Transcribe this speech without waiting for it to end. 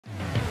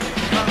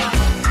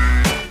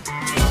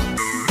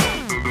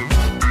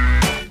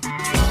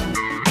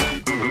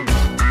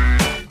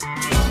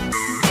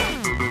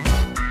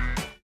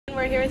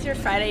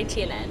Friday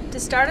TNN. To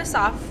start us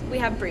off, we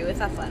have Bree with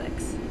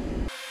athletics.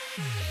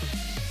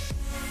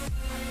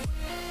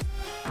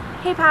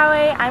 Hey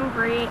Poway, I'm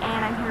Bree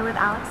and I'm here with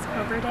Alex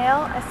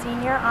Coverdale, a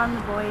senior on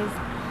the boys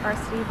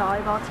varsity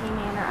volleyball team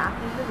and our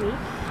athlete of the week.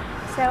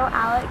 So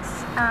Alex,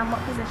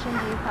 what position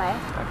do you play?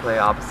 I play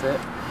opposite.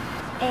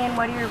 And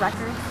what are your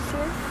records this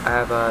year? I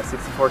have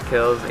 64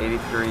 kills,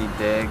 83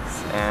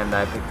 digs, and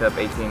I picked up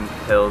 18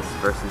 kills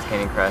versus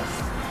Canyon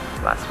Crest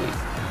last week.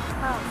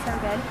 Oh, so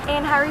good.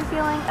 And how are you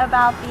feeling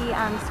about the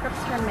Scripps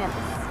tournament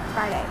this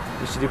Friday?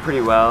 We should do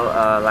pretty well.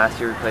 Last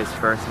year we placed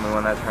first and we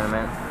won that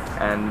tournament.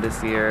 And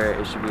this year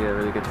it should be a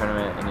really good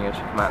tournament and you guys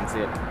should come out and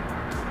see it.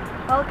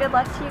 Well, good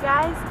luck to you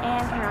guys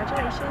and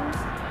congratulations.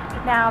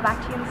 Now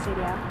back to you in the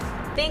studio.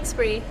 Thanks,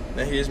 Bree.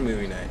 Now here's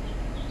movie night.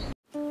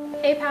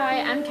 Hey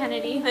Poway, I'm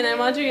Kennedy. And I'm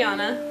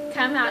Adriana.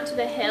 Come out to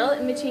the hill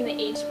in between the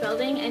H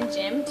building and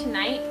gym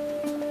tonight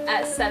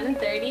at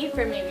 7:30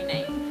 for movie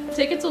night.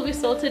 Tickets will be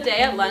sold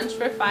today at lunch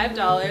for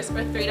 $5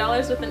 or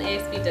 $3 with an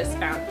ASB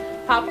discount.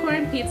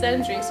 Popcorn, pizza,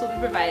 and drinks will be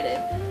provided.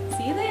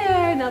 See you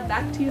there. Now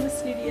back to you in the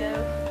studio.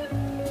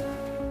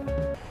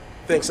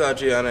 Thanks,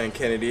 Adriana and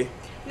Kennedy.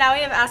 Now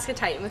we have Ask a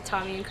Titan with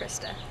Tommy and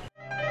Krista.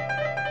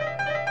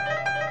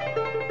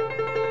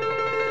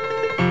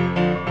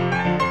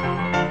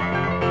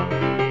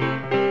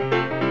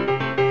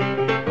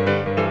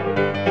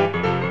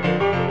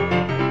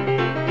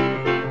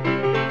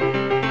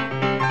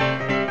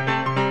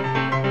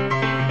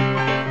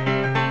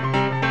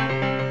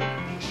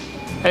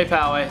 Hey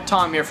Poway,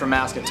 Tom here from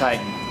Ask a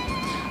Titan.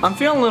 I'm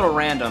feeling a little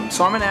random,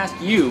 so I'm going to ask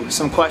you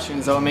some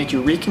questions that will make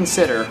you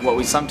reconsider what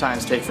we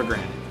sometimes take for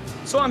granted.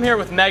 So I'm here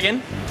with Megan,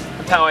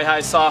 a Poway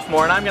High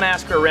sophomore, and I'm going to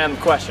ask her a random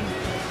question.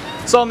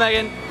 So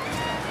Megan,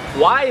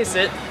 why is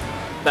it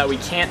that we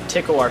can't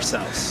tickle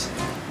ourselves?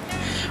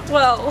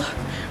 Well,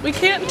 we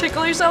can't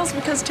tickle ourselves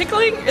because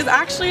tickling is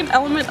actually an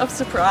element of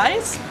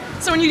surprise.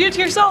 So when you do it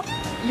to yourself,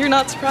 you're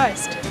not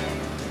surprised.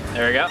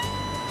 There we go.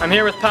 I'm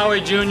here with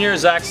Poway Jr.,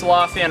 Zach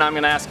Salafi, and I'm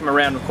going to ask him a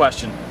random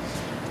question.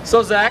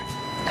 So Zach,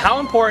 how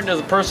important does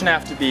a person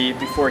have to be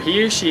before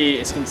he or she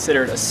is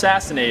considered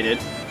assassinated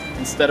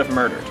instead of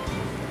murdered?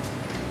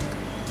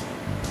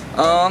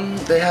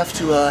 They have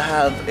to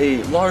have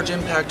a large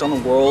impact on the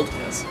world,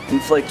 Yes.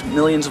 inflict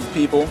millions of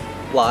people,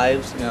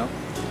 lives, you know.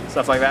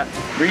 Stuff like that.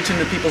 Reach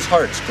into people's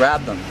hearts,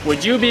 grab them.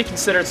 Would you be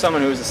considered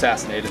someone who is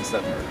assassinated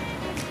instead of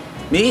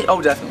murdered? Me?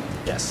 Oh, definitely.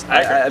 Yes,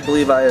 I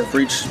believe I have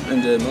reached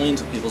into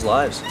millions of people's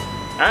lives.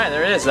 Alright,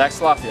 there it is, Zach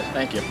Salafia.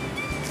 Thank you.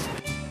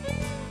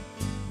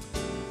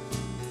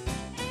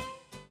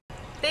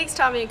 Thanks,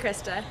 Tommy and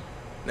Krista.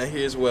 Now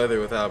here's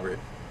weather with Albert.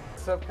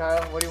 What's up,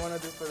 Kyle? What do you want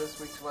to do for this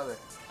week's weather?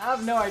 I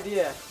have no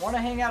idea. Want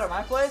to hang out at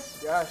my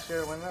place? Yeah,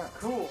 sure, why not?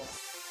 Cool.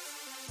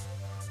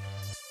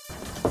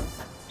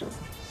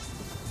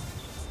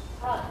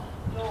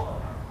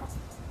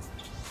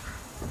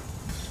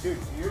 Dude,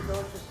 do your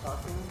door just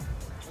talk to me?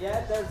 Yeah,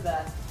 it does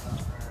that.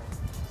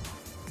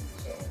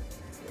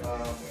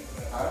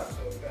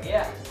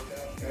 Yeah.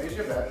 Can I use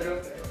your bathroom?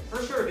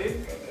 For sure,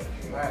 dude.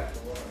 Alright.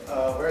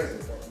 Where is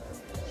it?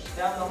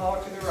 Down the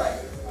hall to the right.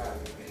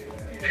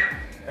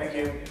 Thank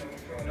you.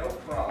 No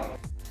problem.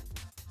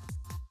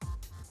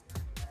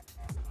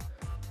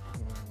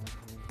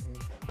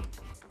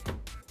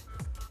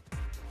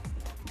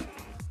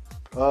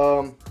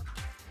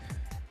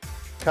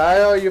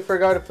 Kyle, you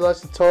forgot to flush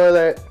the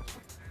toilet.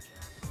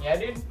 Yeah,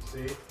 dude?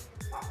 See?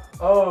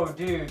 Oh,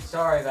 dude,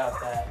 sorry about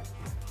that.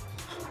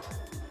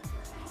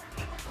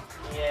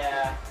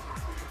 Yeah,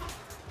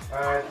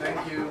 Alright,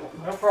 thank you.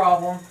 no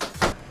problem.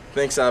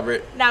 Thanks,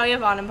 Albert. Now we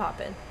have On and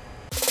Poppin'.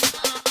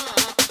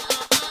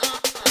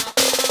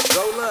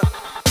 Roll up.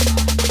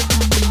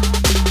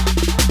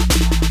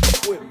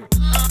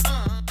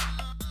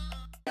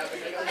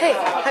 Hey,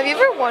 have you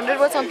ever wondered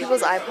what's on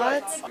people's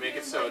iPods? Make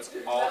it so it's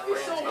all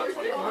brands, not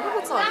 21. I wonder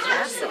what's on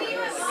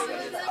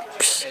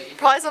Cassidy's.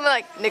 Probably something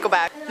like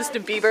Nickelback,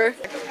 Justin Bieber,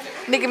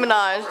 Nicki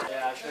Minaj,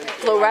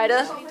 Flo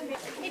Rida,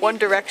 One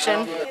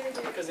Direction,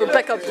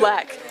 Rebecca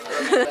Black,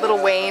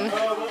 Lil Wayne.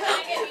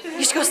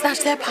 You should go snatch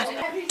their pod.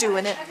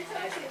 Doing it.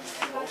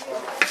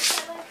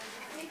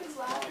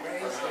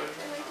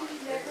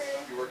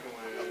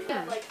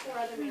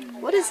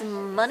 What is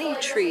Money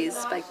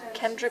Trees by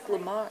Kendrick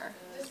Lamar?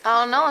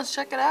 I don't know, let's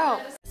check it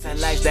out. It's a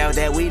lifestyle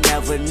that we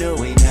never knew.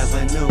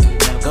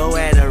 Go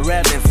at a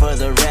revenue for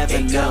the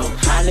revenue. Go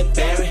Holly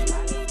Berry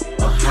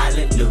or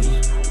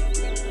hallelujah.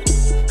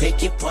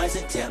 Pick your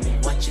poison, tell me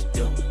what you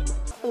do.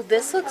 Oh,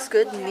 this looks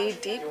good. Knee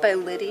Deep by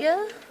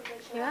Lydia.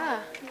 Yeah.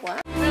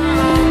 Wow.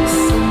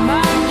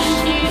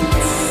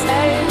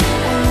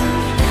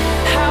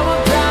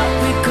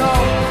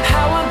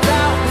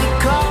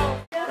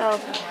 Oh,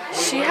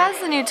 she has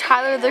the new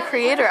Tyler the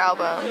Creator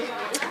album.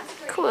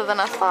 Cooler than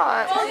I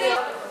thought.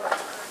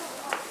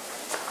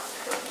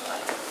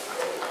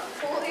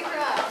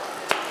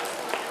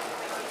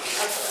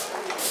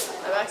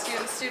 I'm back to you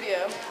in the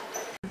studio.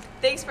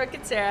 Thanks, Brooke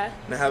and Sarah.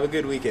 Now have a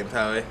good weekend,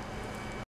 Poway.